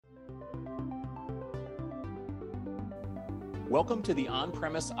Welcome to the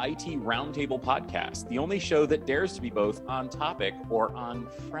On-Premise IT Roundtable podcast, the only show that dares to be both on topic or on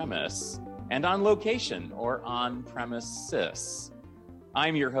premise, and on location or on premises.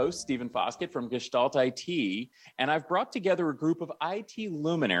 I'm your host, Stephen Foskett from Gestalt IT, and I've brought together a group of IT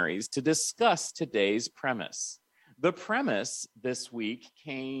luminaries to discuss today's premise. The premise this week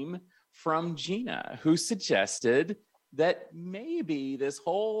came from Gina, who suggested that maybe this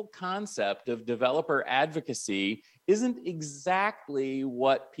whole concept of developer advocacy isn't exactly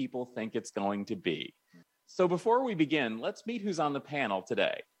what people think it's going to be. So before we begin, let's meet who's on the panel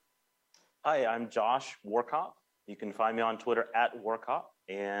today. Hi, I'm Josh Warcop. You can find me on Twitter at Warcop,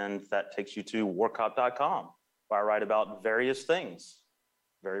 and that takes you to warcop.com, where I write about various things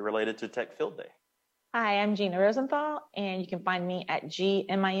very related to Tech Field Day. Hi, I'm Gina Rosenthal, and you can find me at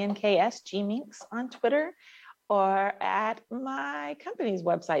GMINKS on Twitter or at my company's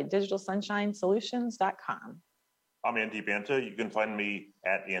website, digitalsunshinesolutions.com. I'm Andy Banta. You can find me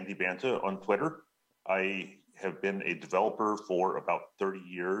at Andy Banta on Twitter. I have been a developer for about 30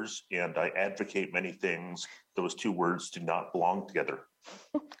 years, and I advocate many things. Those two words do not belong together.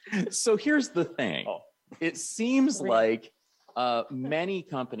 So here's the thing. It seems like many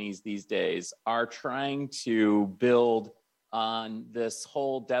companies these days are trying to build on this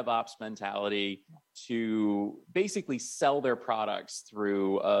whole DevOps mentality to basically sell their products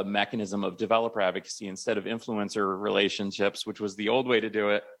through a mechanism of developer advocacy instead of influencer relationships, which was the old way to do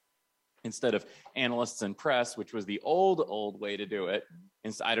it, instead of analysts and press, which was the old way to do it.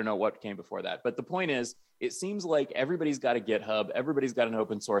 And I don't know what came before that. But the point is, it seems like everybody's got a GitHub, everybody's got an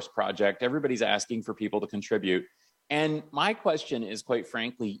open source project, everybody's asking for people to contribute. And my question is, quite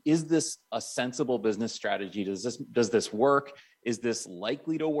frankly, is this a sensible business strategy? Does this work? Is this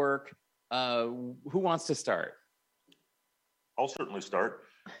likely to work? Who wants to start? I'll certainly start.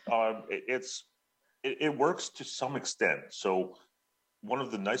 It works to some extent. So one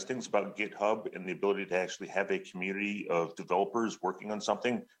of the nice things about GitHub and the ability to actually have a community of developers working on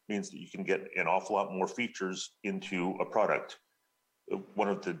something means that you can get an awful lot more features into a product. One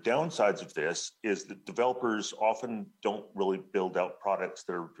of the downsides of this is that developers often don't really build out products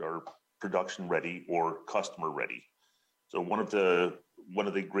that are production ready or customer ready. So one of the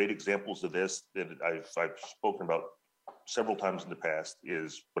great examples of this that I've spoken about several times in the past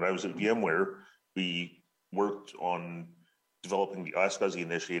is when I was at VMware, we worked on developing the iSCSI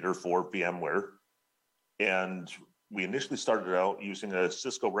initiator for VMware. And we initially started out using a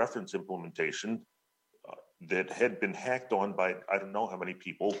Cisco reference implementation that had been hacked on by I don't know how many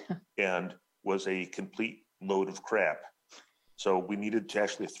people and was a complete load of crap. So we needed to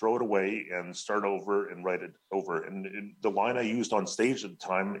actually throw it away and start over and write it over. And the line I used on stage at the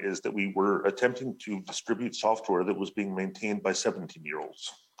time is that we were attempting to distribute software that was being maintained by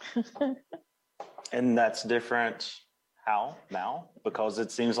 17-year-olds. And that's different how now? Because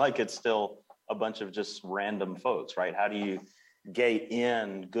it seems like it's still a bunch of just random folks, right? How do you gate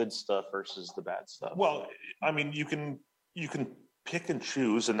in good stuff versus the bad stuff? Well, I mean, you can pick and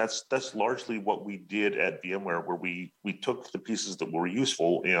choose, and that's largely what we did at VMware, where we took the pieces that were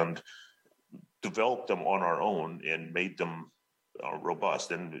useful and developed them on our own and made them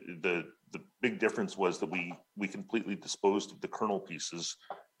robust. And the big difference was that we completely disposed of the kernel pieces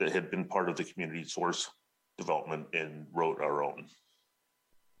that had been part of the community source development and wrote our own.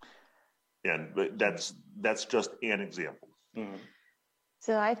 And that's just an example. Mm-hmm.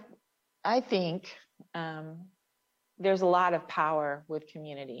 So I think there's a lot of power with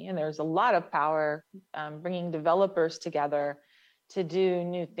community, and there's a lot of power bringing developers together to do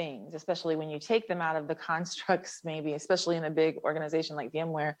new things, especially when you take them out of the constructs, maybe, especially in a big organization like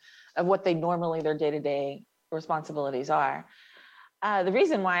VMware, of what their day-to-day responsibilities are. The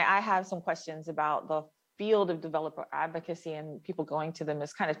reason why I have some questions about the field of developer advocacy and people going to them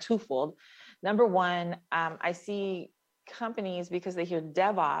is kind of twofold. Number one, I see companies, because they hear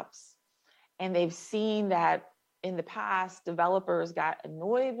DevOps and they've seen that in the past, developers got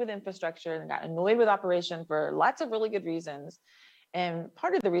annoyed with infrastructure and got annoyed with operation for lots of really good reasons. And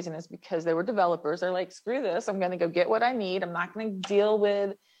part of the reason is because they were developers. They're like, screw this, I'm going to go get what I need. I'm not going to deal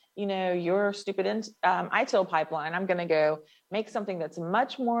with, your stupid ITIL pipeline. I'm going to go make something that's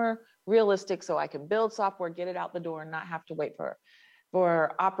much more realistic so I can build software, get it out the door, and not have to wait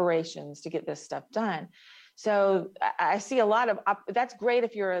for operations to get this stuff done. So I see a lot of, that's great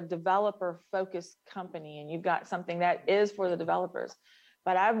if you're a developer focused company and you've got something that is for the developers.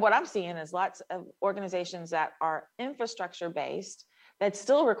 But what I'm seeing is lots of organizations that are infrastructure based that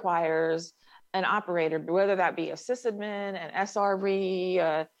still requires an operator, whether that be a sysadmin, an SRE,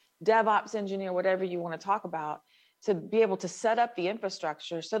 a DevOps engineer, whatever you want to talk about. to be able to set up the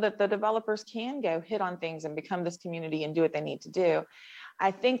infrastructure so that the developers can go hit on things and become this community and do what they need to do.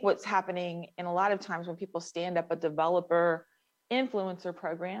 I think what's happening in a lot of times when people stand up a developer influencer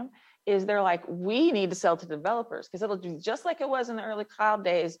program is they're like, we need to sell to developers because it'll do just like it was in the early cloud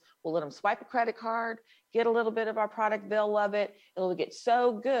days. We'll let them swipe a credit card, get a little bit of our product, they'll love it. It'll get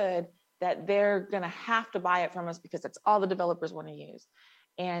so good that they're going to have to buy it from us because that's all the developers want to use.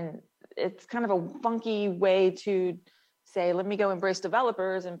 And it's kind of a funky way to say, let me go embrace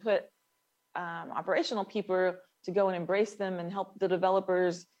developers and put operational people to go and embrace them and help the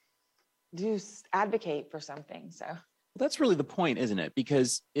developers advocate for something. So that's really the point, isn't it?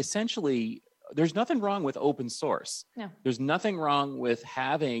 Because essentially, there's nothing wrong with open source. No. There's nothing wrong with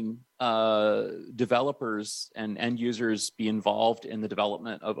having developers and end users be involved in the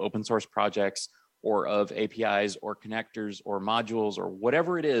development of open source projects or of APIs or connectors or modules or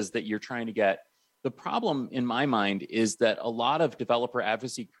whatever it is that you're trying to get. The problem in my mind is that a lot of developer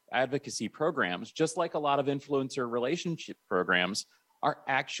advocacy programs, just like a lot of influencer relationship programs, are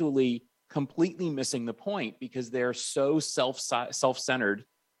actually completely missing the point because they're so self-centered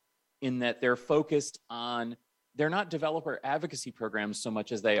in that they're focused on, they're not developer advocacy programs so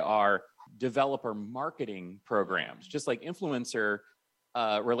much as they are developer marketing programs. Just like influencer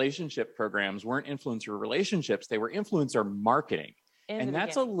relationship programs weren't influencer relationships, they were influencer marketing. And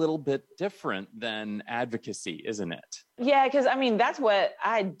that's a little bit different than advocacy, isn't it? Yeah, because I mean, that's what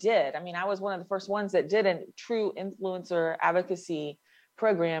I did. I mean, I was one of the first ones that did a true influencer advocacy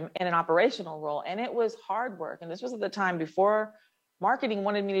program in an operational role. And it was hard work. And this was at the time before marketing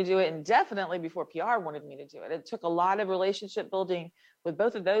wanted me to do it, and definitely before PR wanted me to do it. It took a lot of relationship building with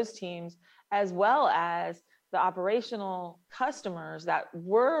both of those teams, as well as the operational customers that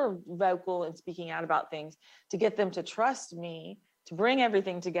were vocal and speaking out about things, to get them to trust me, to bring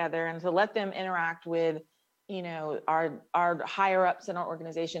everything together and to let them interact with, you know, our higher ups in our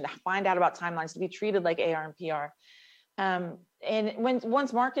organization, to find out about timelines, to be treated like AR and PR. And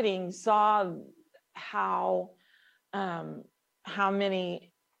once marketing saw how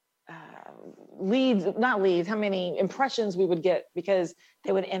many how many impressions we would get because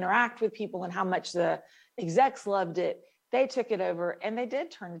they would interact with people and how much the execs loved it, they took it over and they did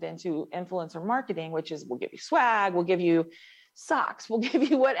turn it into influencer marketing, which is, we'll give you swag, we'll give you socks, we'll give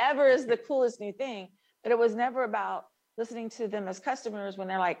you whatever is the coolest new thing. But it was never about listening to them as customers when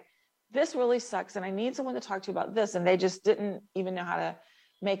they're like, this really sucks and I need someone to talk to about this. And they just didn't even know how to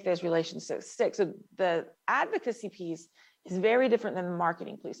make those relationships stick. So the advocacy piece is very different than the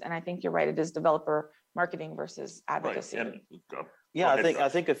marketing piece. And I think you're right, it is developer marketing versus advocacy. Right. And, yeah, I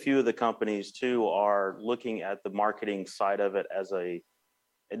think a few of the companies too are looking at the marketing side of it as a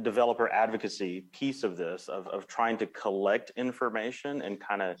developer advocacy piece of this, of trying to collect information and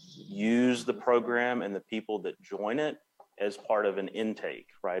kind of use the program and the people that join it as part of an intake,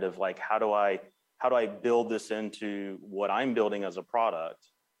 right? Of like, how do I build this into what I'm building as a product?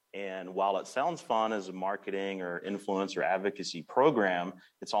 And while it sounds fun as a marketing or influence or advocacy program,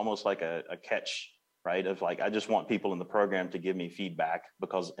 it's almost like a catch, right? Of like, I just want people in the program to give me feedback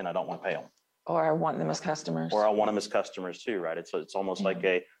and I don't want to pay them. Or I want them as customers. Or I want them as customers too, right? It's almost like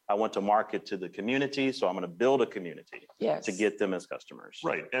I want to market to the community, so I'm going to build a community to get them as customers.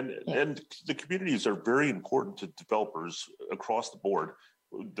 Right, and the communities are very important to developers across the board.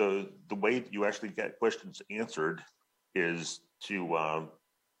 The way that you actually get questions answered is to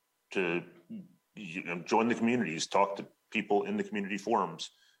join the communities, talk to people in the community forums.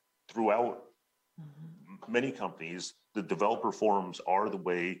 Throughout many companies, the developer forums are the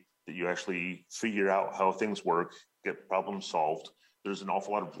way that you actually figure out how things work, get problems solved. There's an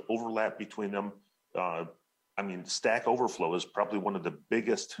awful lot of overlap between them. I mean, Stack Overflow is probably one of the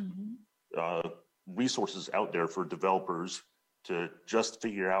biggest resources out there for developers to just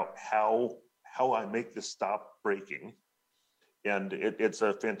figure out how I make this stop breaking. And it's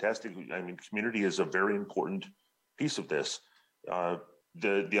a fantastic, I mean, community is a very important piece of this.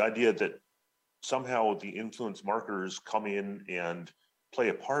 The idea that somehow the influence marketers come in and play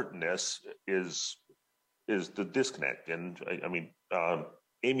a part in this is the disconnect. And I mean,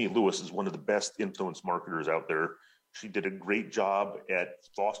 Amy Lewis is one of the best influence marketers out there. She did a great job at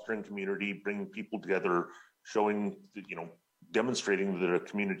fostering community, bringing people together, showing, demonstrating that a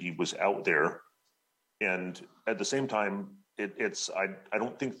community was out there. And at the same time, I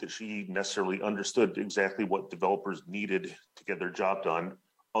don't think that she necessarily understood exactly what developers needed to get their job done,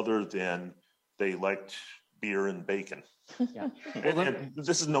 other than they liked beer and bacon. Yeah. And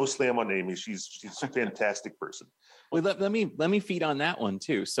this is no slam on Amy. She's a fantastic person. Well, let me feed on that one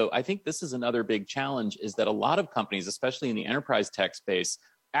too. So I think this is another big challenge, is that a lot of companies, especially in the enterprise tech space,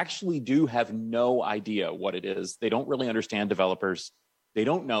 actually do have no idea what it is. They don't really understand developers. They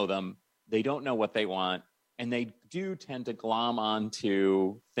don't know them. They don't know what they want. And they do tend to glom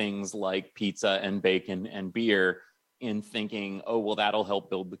onto things like pizza and bacon and beer in thinking, oh, well, that'll help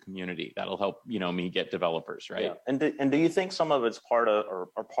build the community. That'll help, me get developers, right? Yeah. And do you think some of it's part of,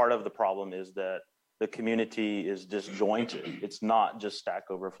 or part of the problem is that the community is disjointed? It's not just Stack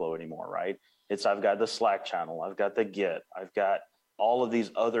Overflow anymore, right? I've got the Slack channel, I've got the Git, I've got all of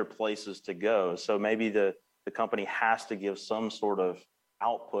these other places to go. So maybe the company has to give some sort of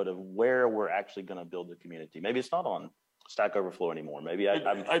output of where we're actually going to build the community. Maybe it's not on Stack Overflow anymore. Maybe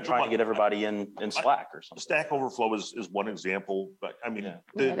I'm trying to get everybody in Slack or something. Stack Overflow is one example, but I mean,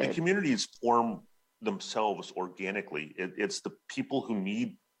 the communities form themselves organically. It's the people who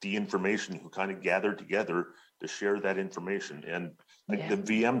need the information who kind of gather together to share that information. And like the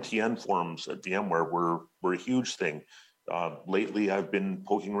VMTN forums at VMware were a huge thing. Lately, I've been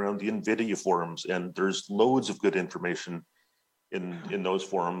poking around the NVIDIA forums, and there's loads of good information in those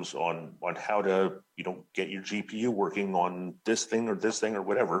forums on how to get your GPU working on this thing or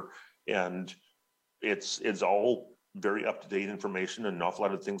whatever. And it's all very up-to-date information, and an awful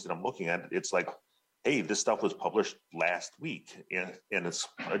lot of things that I'm looking at, it's like, hey, this stuff was published last week, and it's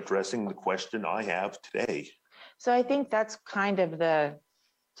addressing the question I have today. So I think that's kind of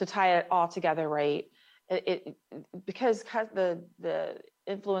to tie it all together, right? Because the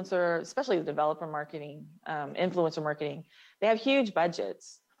influencer, especially the developer marketing, influencer marketing, they have huge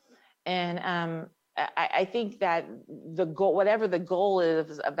budgets. And I think that the goal, whatever the goal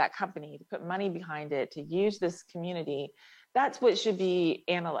is of that company, to put money behind it, to use this community, that's what should be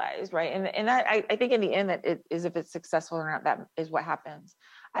analyzed, right? And that, I think in the end, that it is, if it's successful or not, that is what happens.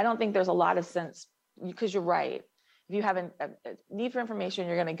 I don't think there's a lot of sense, because you're right. If you have a need for information,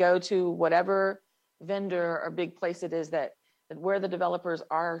 you're going to go to whatever vendor or big place it is that where the developers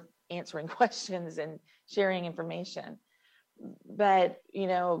are answering questions and sharing information. But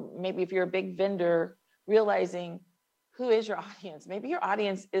maybe if you're a big vendor, realizing who is your audience. Maybe your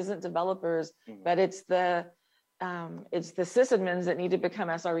audience isn't developers, but it's the sysadmins that need to become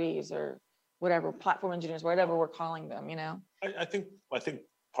SREs or whatever, platform engineers, whatever we're calling them. I think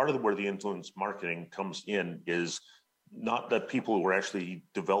part of where the influence marketing comes in is not the people who are actually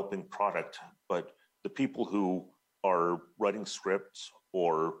developing product, but the people who are writing scripts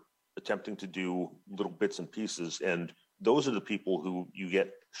or attempting to do little bits and pieces. And those are the people who you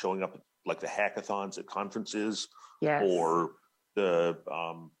get showing up at, like, the hackathons at conferences, or the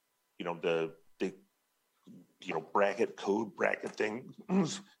code bracket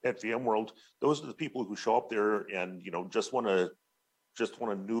things at VMworld. Those are the people who show up there and just want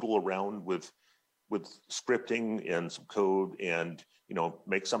to noodle around with scripting and some code and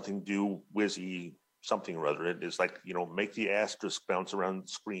make something do whizzy something or other. It is like make the asterisk bounce around the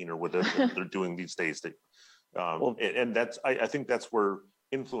screen or whatever they're doing these days. And that's I think that's where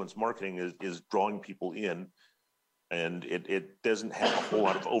influence marketing is drawing people in, and it doesn't have a whole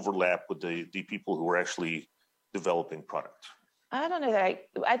lot of overlap with the people who are actually developing product. I don't know that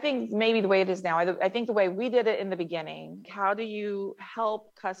I think maybe the way it is now, I think the way we did it in the beginning, how do you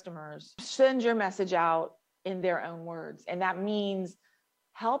help customers send your message out in their own words? And that means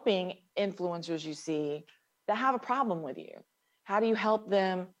helping influencers you see that have a problem with you. How do you help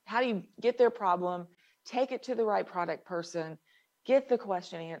them? How do you get their problem, take it to the right product person, get the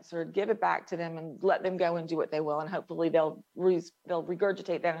question answered, give it back to them, and let them go and do what they will. And hopefully they'll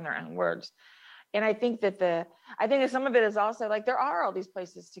regurgitate that in their own words. And I think that some of it is also like, there are all these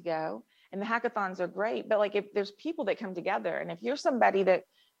places to go, and the hackathons are great, but like, if there's people that come together, and if you're somebody that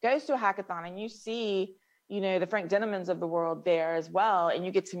goes to a hackathon and you see, the Frank Denemans of the world there as well, and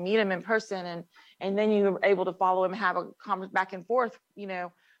you get to meet him in person, and then you're able to follow him, have a conversation back and forth,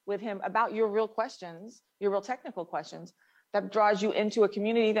 with him about your real questions, your real technical questions, that draws you into a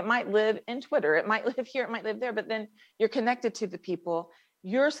community that might live in Twitter. It might live here, it might live there, but then you're connected to the people.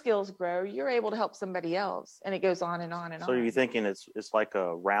 Your skills grow, you're able to help somebody else, and it goes on and on and on. So you're thinking it's like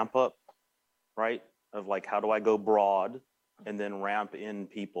a ramp up, right? Of like, how do I go broad and then ramp in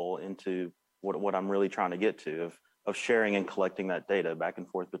people into what I'm really trying to get to, of sharing and collecting that data back and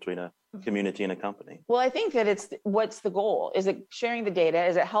forth between a community and a company? Well, I think that what's the goal? Is it sharing the data?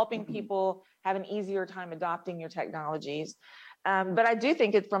 Is it helping people have an easier time adopting your technologies? But I do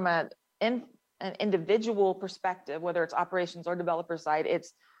think it's from an individual perspective, whether it's operations or developer side,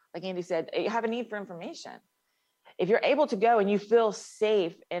 it's like Andy said, you have a need for information. If you're able to go and you feel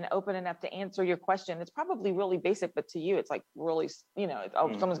safe and open enough to answer your question, it's probably really basic, but to you, it's like really,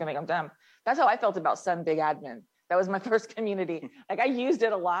 someone's gonna make them dumb. That's how I felt about Sun Big Admin. That was my first community. Like, I used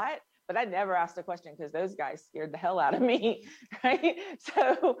it a lot, but I never asked a question because those guys scared the hell out of me, right?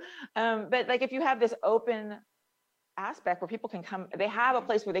 So, but like if you have this open aspect where people can come, they have a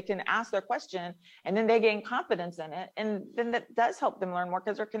place where they can ask their question and then they gain confidence in it. And then that does help them learn more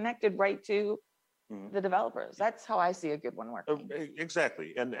because they're connected right to the developers. That's how I see a good one working.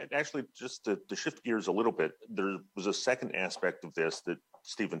 Exactly. And actually, just to shift gears a little bit, there was a second aspect of this that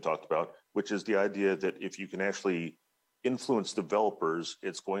Stephen talked about, which is the idea that if you can actually influence developers,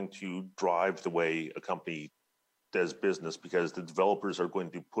 it's going to drive the way a company does business, because the developers are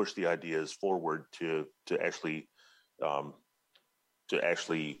going to push the ideas forward to actually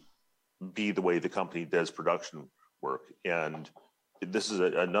be the way the company does production work. And this is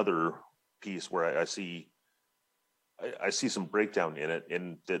another piece where I see some breakdown in it,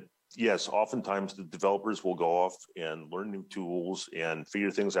 and that yes, oftentimes the developers will go off and learn new tools and figure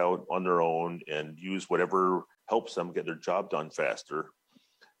things out on their own and use whatever helps them get their job done faster.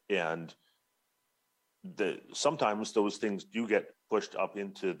 And sometimes those things do get pushed up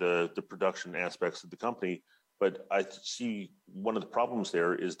into the production aspects of the company. But I see one of the problems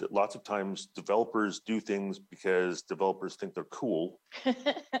there is that lots of times developers do things because developers think they're cool,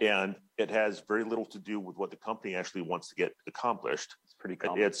 and it has very little to do with what the company actually wants to get accomplished. It's pretty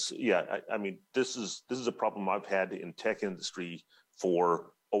common. I mean, this is a problem I've had in tech industry for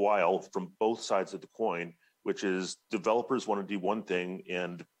a while from both sides of the coin, which is developers want to do one thing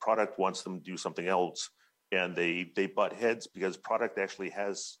and product wants them to do something else. And they butt heads because product actually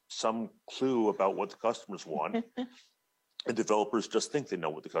has some clue about what the customers want. And developers just think they know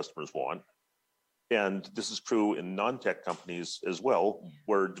what the customers want. And this is true in non-tech companies as well,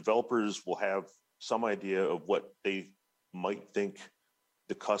 where developers will have some idea of what they might think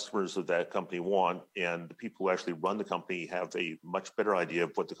the customers of that company want. And the people who actually run the company have a much better idea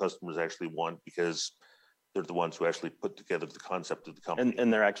of what the customers actually want, because they're the ones who actually put together the concept of the company.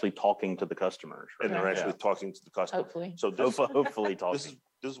 And they're actually talking to the customers. Right? And they're actually talking to the customer. Hopefully. So Hopefully talking.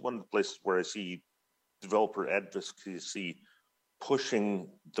 This is one of the places where I see developer advocacy pushing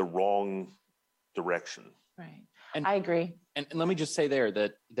the wrong direction. Right. And I agree. And let me just say there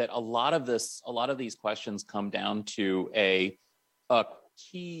that a lot of these questions come down to a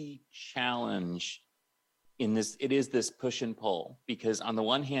key challenge in this. It is this push and pull, because on the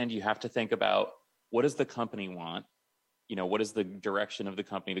one hand, you have to think about, what does the company want? You know, what is the direction of the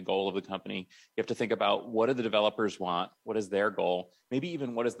company, the goal of the company? You have to think about, what do the developers want? What is their goal? Maybe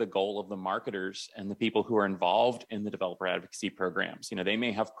even what is the goal of the marketers and the people who are involved in the developer advocacy programs? You know, they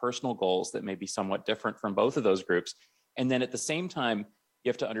may have personal goals that may be somewhat different from both of those groups. And then at the same time, you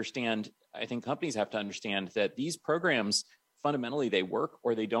have to understand, I think companies have to understand that these programs, fundamentally, they work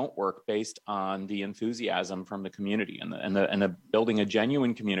or they don't work based on the enthusiasm from the community and the building a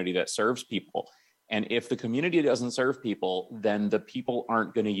genuine community that serves people. And if the community doesn't serve people, then the people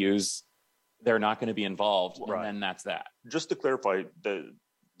aren't going to use, they're not going to be involved. Right. And then that's that. Just to clarify, the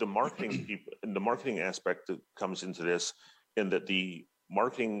marketing people, the marketing aspect that comes into this, in that the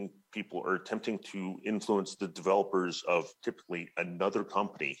marketing people are attempting to influence the developers of typically another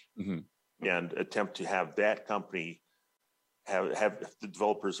company, and attempt to have that company have the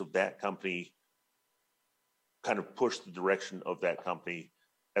developers of that company kind of push the direction of that company,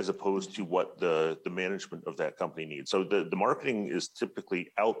 as opposed to what the management of that company needs. So the marketing is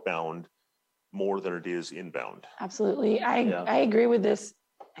typically outbound more than it is inbound. Absolutely. I agree with this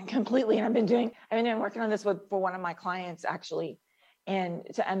completely. And I've been working on this for one of my clients, actually, and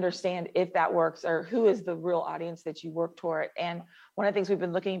to understand if that works, or who is the real audience that you work toward. And one of the things we've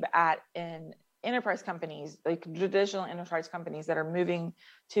been looking at in enterprise companies, like traditional enterprise companies that are moving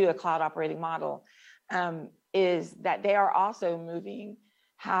to a cloud operating model, is that they are also moving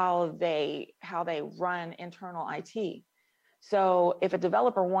how they run internal IT. So if a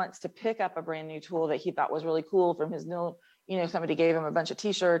developer wants to pick up a brand new tool that he thought was really cool from his new, somebody gave him a bunch of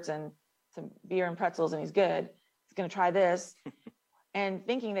t-shirts and some beer and pretzels and he's good, he's going to try this and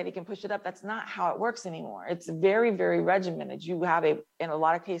thinking that he can push it up. That's not how it works anymore. It's very, very regimented. You have in a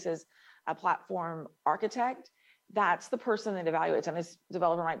lot of cases, a platform architect. That's the person that evaluates, and this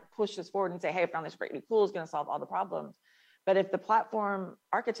developer might push this forward and say, hey, I found this great new tool, it's going to solve all the problems. But if the platform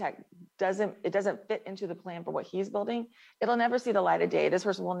architect doesn't fit into the plan for what he's building, it'll never see the light of day. This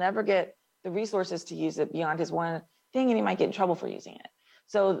person will never get the resources to use it beyond his one thing, and he might get in trouble for using it.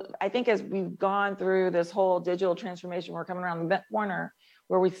 So I think as we've gone through this whole digital transformation, we're coming around the corner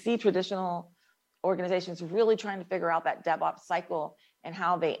where we see traditional organizations really trying to figure out that DevOps cycle and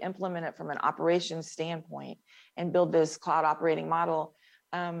how they implement it from an operations standpoint and build this cloud operating model.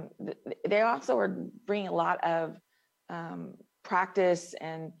 They also are bringing a lot of practice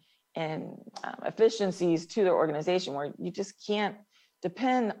and efficiencies to their organization, where you just can't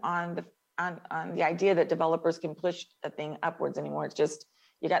depend on the idea that developers can push a thing upwards anymore. It's just,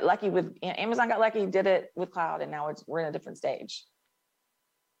 you got lucky with, Amazon got lucky, did it with cloud, and now we're in a different stage.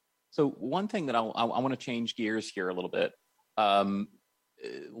 So one thing that I want to change gears here a little bit.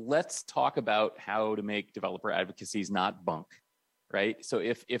 Let's talk about how to make developer advocacies not bunk, right? So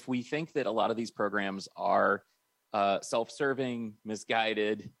if we think that a lot of these programs are self-serving,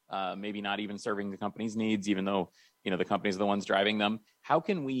 misguided, maybe not even serving the company's needs, even though the companies are the ones driving them,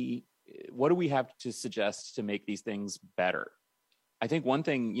 what do we have to suggest to make these things better? I think one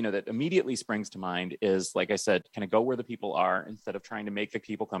thing, that immediately springs to mind is, like I said, kind of go where the people are instead of trying to make the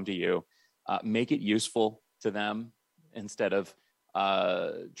people come to you. Make it useful to them instead of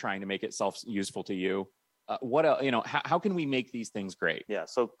trying to make it self-useful to you. What else, how can we make these things great? Yeah.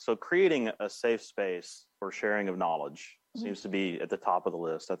 So creating a safe space for sharing of knowledge seems to be at the top of the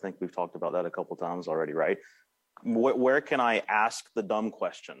list. I think we've talked about that a couple of times already, right? Where can I ask the dumb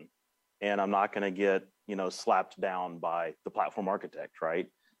question? And I'm not going to get, slapped down by the platform architect, right?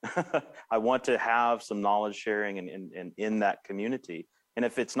 I want to have some knowledge sharing and in that community. And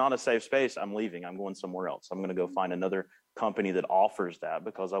if it's not a safe space, I'm leaving. I'm going somewhere else. I'm going to go find another company that offers that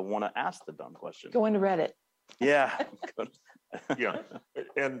because I want to ask the dumb question. Go into Reddit. Yeah. Yeah.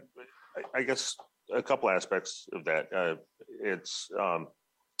 And I guess a couple aspects of that.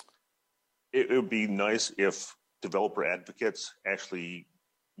 It would be nice if developer advocates actually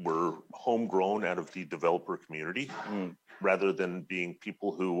were homegrown out of the developer community rather than being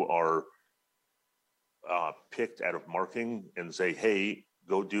people who are picked out of marketing and say, hey,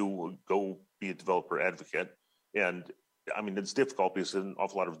 go be a developer advocate. And I mean, it's difficult because an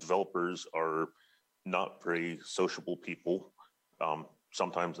awful lot of developers are not very sociable people,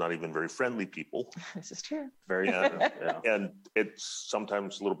 sometimes not even very friendly people. This is true. And it's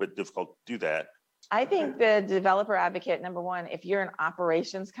sometimes a little bit difficult to do that. I think the developer advocate, number one, if you're an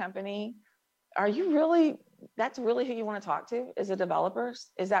operations company, that's really who you want to talk to is the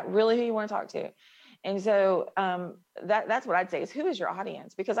developers? Is that really who you want to talk to? And so that's what I'd say is, who is your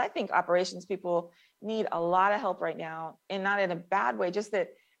audience? Because I think operations people need a lot of help right now, and not in a bad way, just that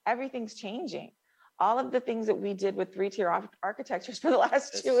everything's changing. All of the things that we did with 3-tier architectures for the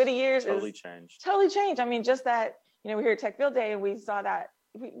last 20 years totally changed. I mean, just that, we're here at Tech Field Day and we saw that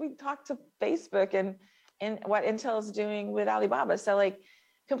we talked to Facebook and what Intel's doing with Alibaba. So like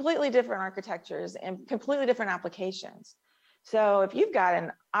completely different architectures and completely different applications. So if you've got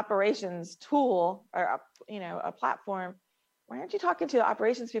an operations tool or a platform, why aren't you talking to the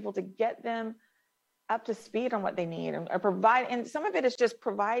operations people to get them up to speed on what they need or provide? And some of it is just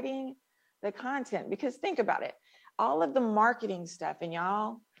providing the content, because think about it, all of the marketing stuff, and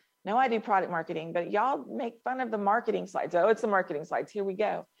y'all know I do product marketing, but y'all make fun of the marketing slides. Oh, it's the marketing slides. Here we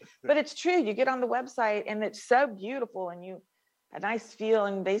go. But it's true. You get on the website and it's so beautiful and a nice feel,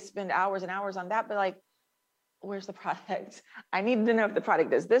 and they spend hours and hours on that. But like, where's the product? I need to know if the product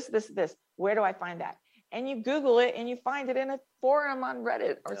does this. Where do I find that? And you Google it and you find it in a forum on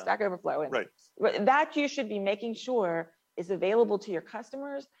Reddit or Stack Overflow. And right. That you should be making sure is available to your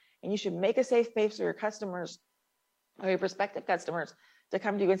customers, and you should make a safe space for your customers or your prospective customers to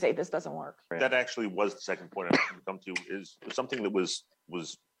come to you and say, this doesn't work. That actually was the second point I wanted to come to, is something that was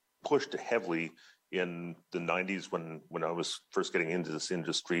pushed heavily in the 90s when I was first getting into this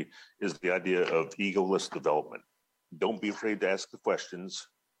industry, is the idea of egoless development. Don't be afraid to ask the questions.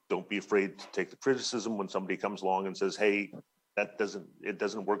 Don't be afraid to take the criticism when somebody comes along and says, hey, it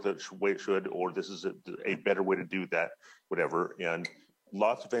doesn't work the way it should, or this is a better way to do that, whatever. And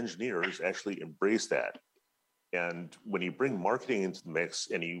lots of engineers actually embrace that. And when you bring marketing into the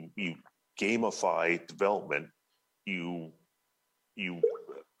mix and you gamify development, you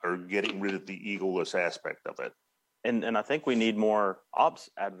are getting rid of the egoless aspect of it. And I think we need more ops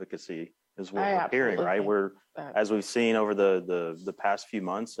advocacy is what we're hearing, right? We're, as we've seen over the past few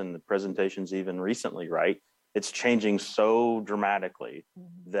months and the presentations even recently, right? It's changing so dramatically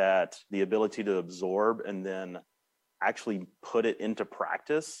that the ability to absorb and then actually put it into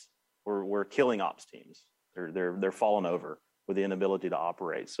practice, we're killing ops teams. They're falling over with the inability to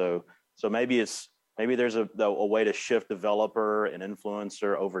operate. So maybe there's a way to shift developer and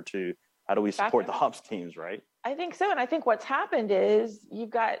influencer over to how do we support the ops teams, right? I think so. And I think what's happened is you've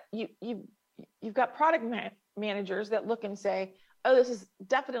got product managers that look and say, oh, this is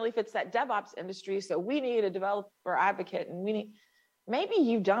definitely fits that DevOps industry. So we need a developer advocate, and maybe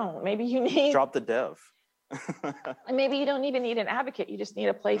you don't, maybe you need drop the dev. And maybe you don't even need an advocate. You just need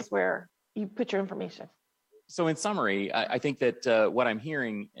a place where you put your information. So in summary, I think that what I'm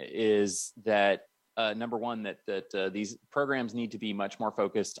hearing is that number one, that these programs need to be much more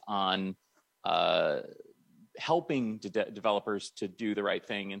focused on helping developers to do the right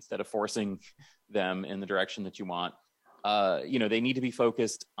thing instead of forcing them in the direction that you want. They need to be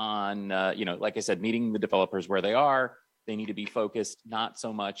focused on, like I said, meeting the developers where they are. They need to be focused not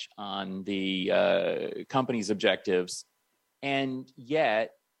so much on the company's objectives. And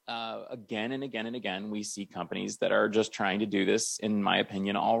yet, again and again and again, we see companies that are just trying to do this, in my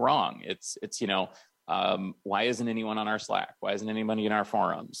opinion, all wrong. It's why isn't anyone on our Slack? Why isn't anybody in our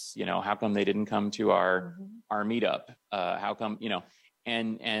forums? How come they didn't come to our meetup? How come,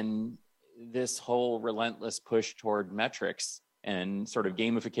 and this whole relentless push toward metrics and sort of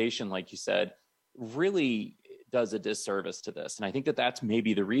gamification, like you said, really does a disservice to this. And I think that that's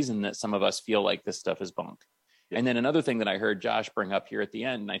maybe the reason that some of us feel like this stuff is bunk. And then another thing that I heard Josh bring up here at the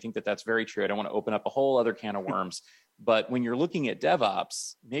end, and I think that that's very true. I don't want to open up a whole other can of worms, but when you're looking at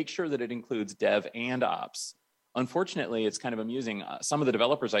DevOps, make sure that it includes dev and ops. Unfortunately, it's kind of amusing. Some of the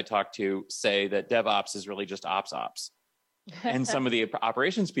developers I talk to say that DevOps is really just ops. And some of the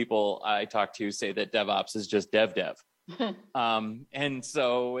operations people I talk to say that DevOps is just dev. And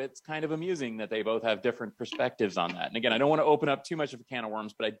so it's kind of amusing that they both have different perspectives on that. And again, I don't want to open up too much of a can of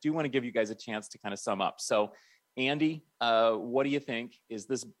worms, but I do want to give you guys a chance to kind of sum up. So Andy, what do you think? Is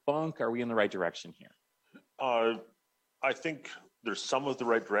this bunk? Are we in the right direction here? I think there's some of the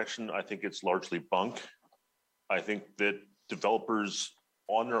right direction. I think it's largely bunk. I think that developers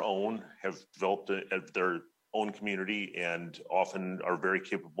on their own have developed their own community and often are very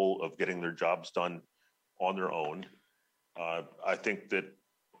capable of getting their jobs done on their own. I think that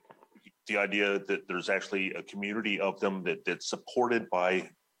the idea that there's actually a community of them that's supported by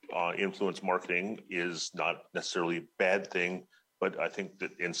influence marketing is not necessarily a bad thing, but I think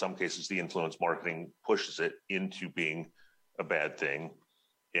that in some cases the influence marketing pushes it into being a bad thing.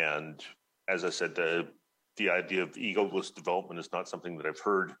 And as I said, the idea of egoless development is not something that I've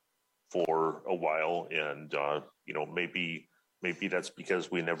heard for a while, and maybe that's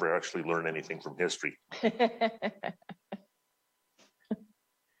because we never actually learn anything from history.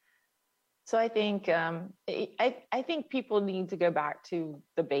 So I think I think people need to go back to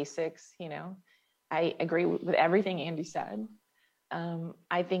the basics. I agree with everything Andy said.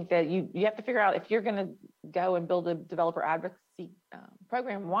 I think that you have to figure out if you're going to go and build a developer advocacy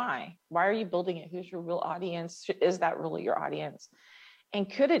program, why are you building it? Who's your real audience? Is that really your audience? And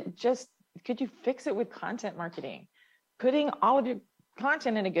could you fix it with content marketing? Putting all of your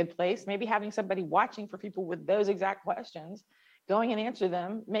content in a good place, maybe having somebody watching for people with those exact questions, going and answer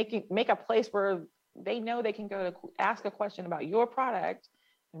them, make a place where they know they can go to ask a question about your product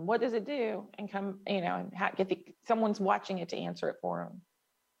and what does it do, and come, and someone's watching it to answer it for them.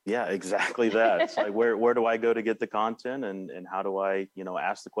 Yeah, exactly that. It's like, where do I go to get the content, and how do I,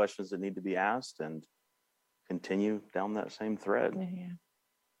 ask the questions that need to be asked and continue down that same thread. Yeah.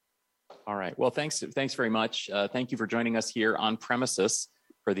 All right. Well, thanks very much. Thank you for joining us here on premises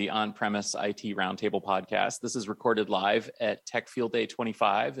for the On-Premise IT Roundtable podcast. This is recorded live at Tech Field Day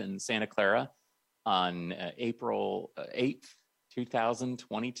 25 in Santa Clara on April 8th,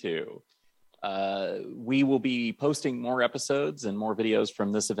 2022. We will be posting more episodes and more videos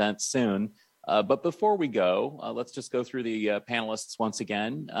from this event soon. But before we go, let's just go through the panelists once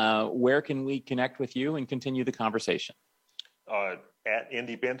again. Where can we connect with you and continue the conversation? At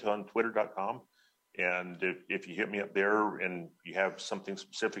IndyBent on Twitter.com. And if you hit me up there and you have something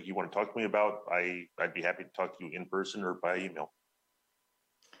specific you want to talk to me about, I'd be happy to talk to you in person or by email.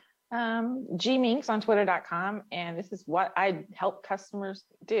 Gminks on Twitter.com. And this is what I help customers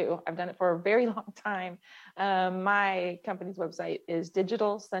do. I've done it for a very long time. My company's website is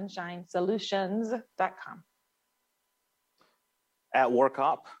digitalsunshinesolutions.com. At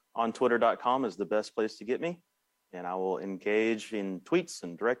Warcop on Twitter.com is the best place to get me. And I will engage in tweets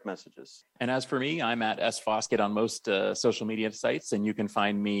and direct messages. And as for me, I'm at sfoskett on most social media sites, and you can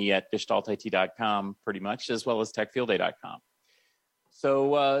find me at gestaltit.com pretty much, as well as techfieldday.com.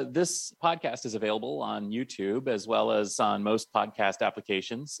 So this podcast is available on YouTube as well as on most podcast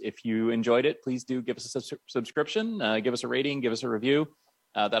applications. If you enjoyed it, please do give us a subscription, give us a rating, give us a review.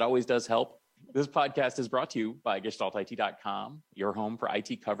 That always does help. This podcast is brought to you by gestaltit.com, your home for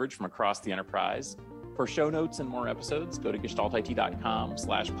IT coverage from across the enterprise. For show notes and more episodes, go to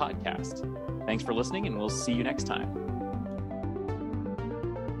gestaltit.com/podcast. Thanks for listening, and we'll see you next time.